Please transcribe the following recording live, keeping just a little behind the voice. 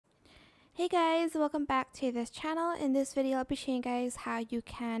Hey guys, welcome back to this channel. In this video, I'll be showing you guys how you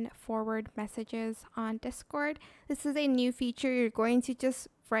can forward messages on Discord. This is a new feature. You're going to just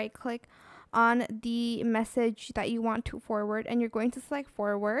right click on the message that you want to forward and you're going to select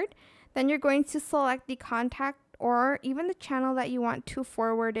forward. Then you're going to select the contact or even the channel that you want to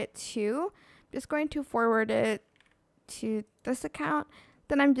forward it to. I'm just going to forward it to this account.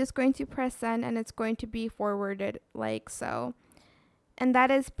 Then I'm just going to press send and it's going to be forwarded like so. And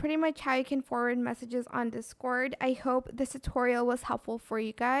that is pretty much how you can forward messages on Discord. I hope this tutorial was helpful for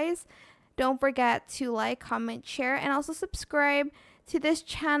you guys. Don't forget to like, comment, share, and also subscribe to this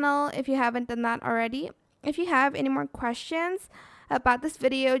channel if you haven't done that already. If you have any more questions about this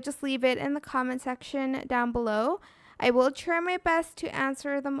video, just leave it in the comment section down below. I will try my best to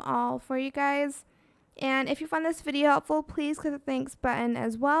answer them all for you guys. And if you found this video helpful, please click the thanks button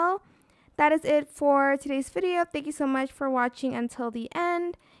as well. That is it for today's video. Thank you so much for watching until the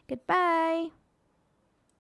end. Goodbye.